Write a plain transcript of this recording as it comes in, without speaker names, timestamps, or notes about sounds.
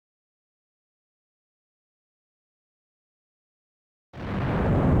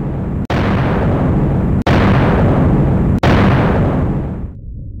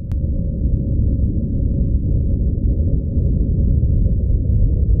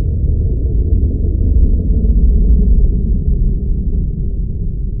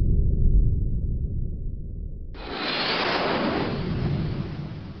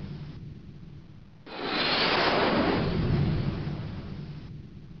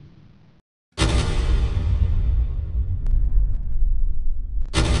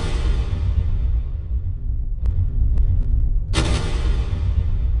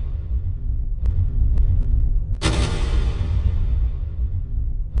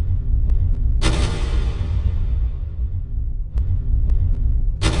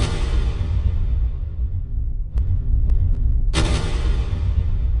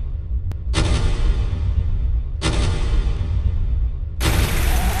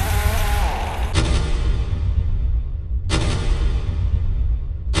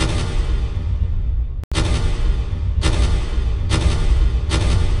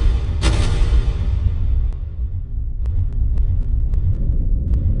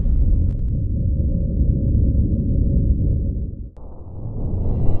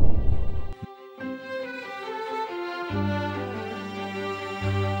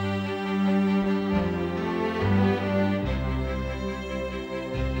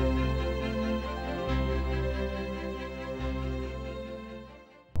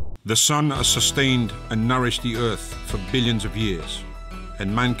The sun has sustained and nourished the earth for billions of years,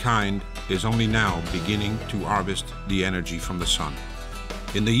 and mankind is only now beginning to harvest the energy from the sun.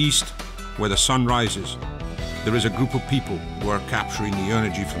 In the east, where the sun rises, there is a group of people who are capturing the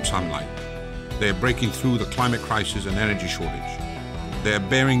energy from sunlight. They are breaking through the climate crisis and energy shortage. They are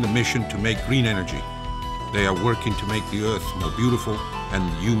bearing the mission to make green energy. They are working to make the earth more beautiful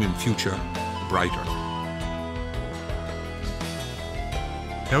and the human future brighter.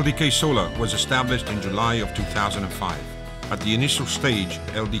 LDK Solar was established in July of 2005. At the initial stage,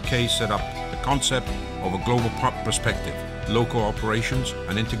 LDK set up the concept of a global perspective, local operations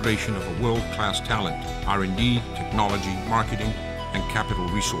and integration of a world-class talent, R&D, technology, marketing and capital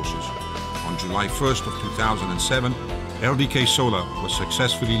resources. On July 1st of 2007, LDK Solar was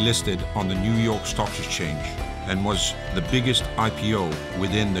successfully listed on the New York Stock Exchange and was the biggest IPO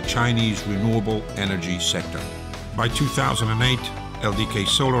within the Chinese renewable energy sector. By 2008, LDK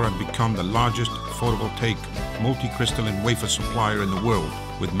Solar had become the largest photovoltaic multi-crystalline wafer supplier in the world,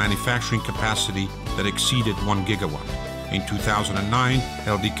 with manufacturing capacity that exceeded 1 gigawatt. In 2009,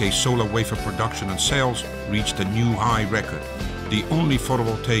 LDK Solar wafer production and sales reached a new high record, the only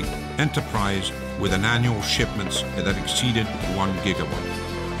photovoltaic enterprise with an annual shipments that exceeded 1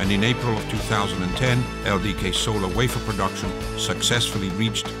 gigawatt. And in April of 2010, LDK Solar wafer production successfully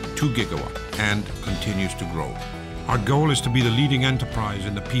reached 2 gigawatt and continues to grow. Our goal is to be the leading enterprise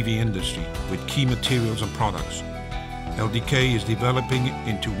in the PV industry with key materials and products. LDK is developing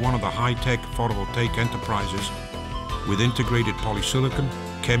into one of the high-tech photovoltaic enterprises with integrated polysilicon,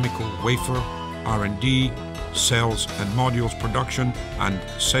 chemical, wafer, R&D, cells and modules production and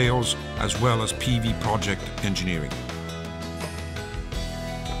sales, as well as PV project engineering.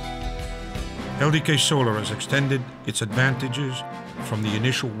 LDK Solar has extended its advantages from the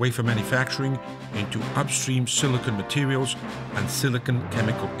initial wafer manufacturing into upstream silicon materials and silicon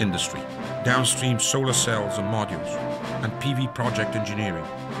chemical industry, downstream solar cells and modules, and PV project engineering,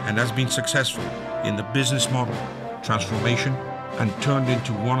 and has been successful in the business model transformation and turned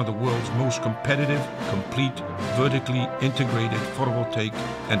into one of the world's most competitive, complete, vertically integrated photovoltaic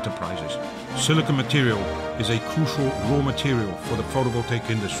enterprises. Silicon material is a crucial raw material for the photovoltaic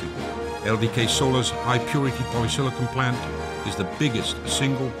industry. LDK Solar's high-purity polysilicon plant is the biggest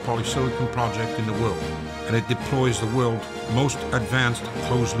single polysilicon project in the world, and it deploys the world's most advanced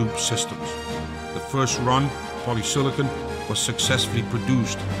closed-loop systems. The first run polysilicon was successfully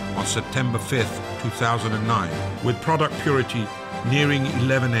produced on September 5th, 2009, with product purity nearing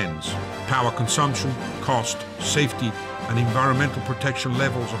 11 Ns. Power consumption, cost, safety, and environmental protection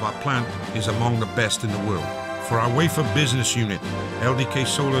levels of our plant is among the best in the world. For our wafer business unit, LDK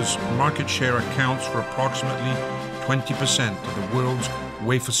Solar's market share accounts for approximately 20% of the world's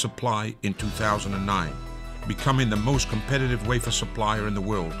wafer supply in 2009, becoming the most competitive wafer supplier in the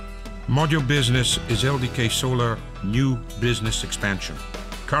world. Module business is LDK Solar's new business expansion.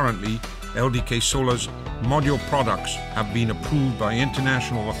 Currently, LDK Solar's module products have been approved by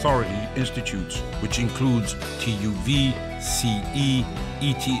international authority institutes, which includes TÜV, CE,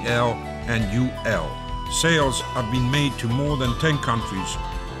 ETL, and UL. Sales have been made to more than 10 countries,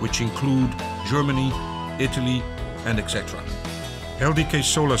 which include Germany, Italy, and etc. LDK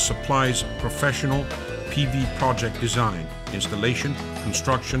Solar supplies professional PV project design, installation,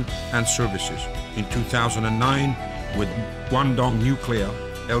 construction, and services. In 2009, with Guangdong Nuclear,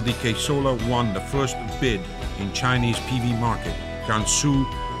 LDK Solar won the first bid in Chinese PV market, Gansu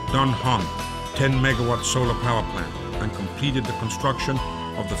Dunhuang 10 megawatt solar power plant, and completed the construction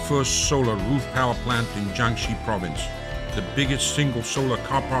of the first solar roof power plant in Jiangxi province, the biggest single solar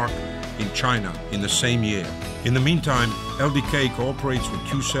car park in China in the same year. In the meantime, LDK cooperates with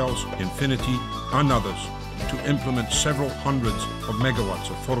Qcells, Infinity, and others to implement several hundreds of megawatts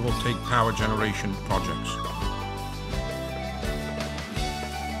of photovoltaic power generation projects.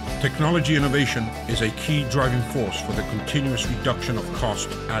 Technology innovation is a key driving force for the continuous reduction of cost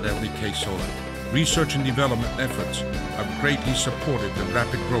at LDK Solar. Research and development efforts have greatly supported the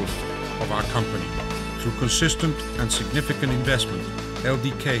rapid growth of our company. Through consistent and significant investment,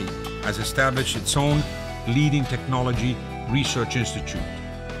 LDK has established its own leading technology research institute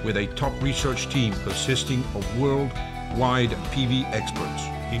with a top research team consisting of worldwide PV experts.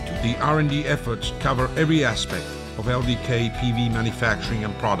 The R&D efforts cover every aspect of LDK PV manufacturing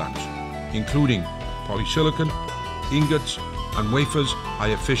and products, including polysilicon, ingots and wafers,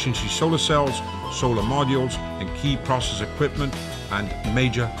 high-efficiency solar cells, solar modules, and key process equipment and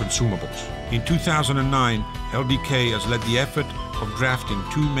major consumables. In 2009, LDK has led the effort of drafting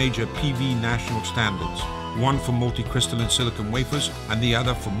two major PV national standards, one for multi-crystalline silicon wafers and the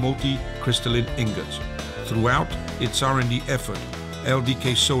other for multi-crystalline ingots. Throughout its R&D effort,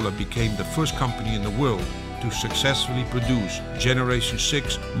 LDK Solar became the first company in the world to successfully produce Generation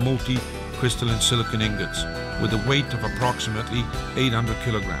 6 multi-crystalline silicon ingots with a weight of approximately 800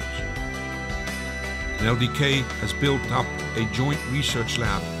 kilograms. LDK has built up a joint research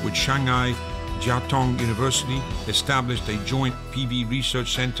lab with Shanghai Jiaotong University, established a joint PV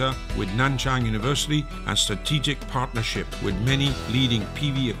research center with Nanchang University, and strategic partnership with many leading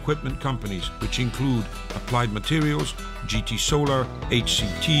PV equipment companies, which include Applied Materials, GT Solar,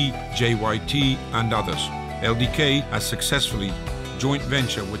 HCT, JYT, and others. LDK has successfully joint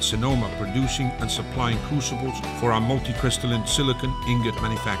venture with Sonoma, producing and supplying crucibles for our multicrystalline silicon ingot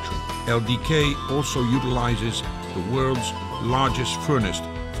manufacturing. LDK also utilizes the world's largest furnace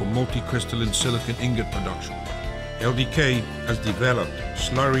for multicrystalline silicon ingot production. LDK has developed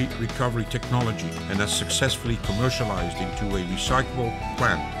slurry recovery technology and has successfully commercialized into a recyclable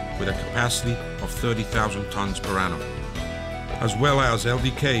plant with a capacity of 30,000 tons per annum. As well as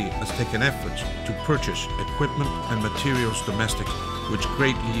LDK has taken efforts to purchase equipment and materials domestically, which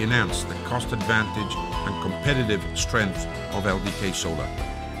greatly enhance the cost advantage and competitive strength of LDK Solar.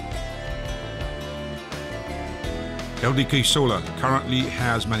 LDK Solar currently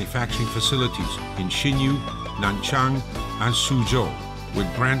has manufacturing facilities in Xinyu, Nanchang, and Suzhou,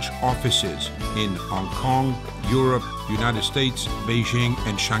 with branch offices in Hong Kong, Europe, United States, Beijing,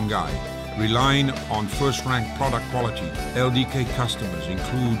 and Shanghai. Relying on first-rank product quality, LDK customers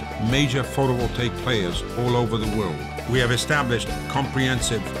include major photovoltaic players all over the world. We have established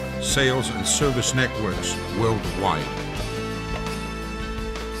comprehensive sales and service networks worldwide.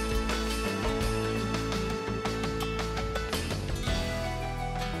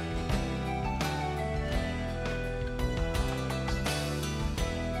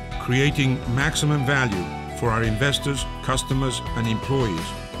 Creating maximum value for our investors, customers, and employees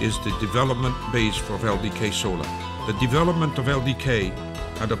is the development base for LDK Solar. The development of LDK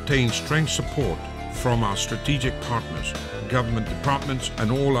had obtained strong support from our strategic partners, government departments,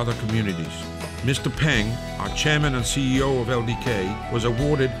 and all other communities. Mr. Peng, our chairman and CEO of LDK, was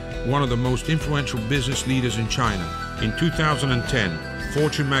awarded one of the most influential business leaders in China. In 2010,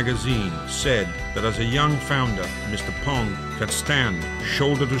 Fortune magazine said that as a young founder, Mr. Peng could stand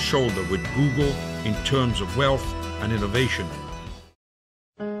shoulder to shoulder with Google in terms of wealth and innovation.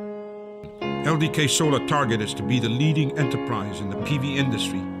 LDK Solar target is to be the leading enterprise in the PV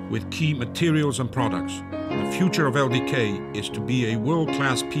industry with key materials and products. The future of LDK is to be a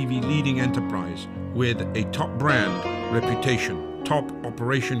world-class PV leading enterprise with a top brand reputation, top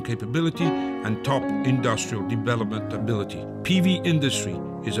operation capability, and top industrial development ability. PV industry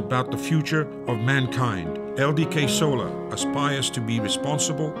is about the future of mankind. LDK Solar aspires to be a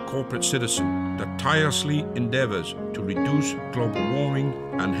responsible corporate citizen that tirelessly endeavors to reduce global warming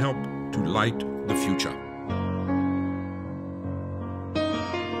and help to light the future.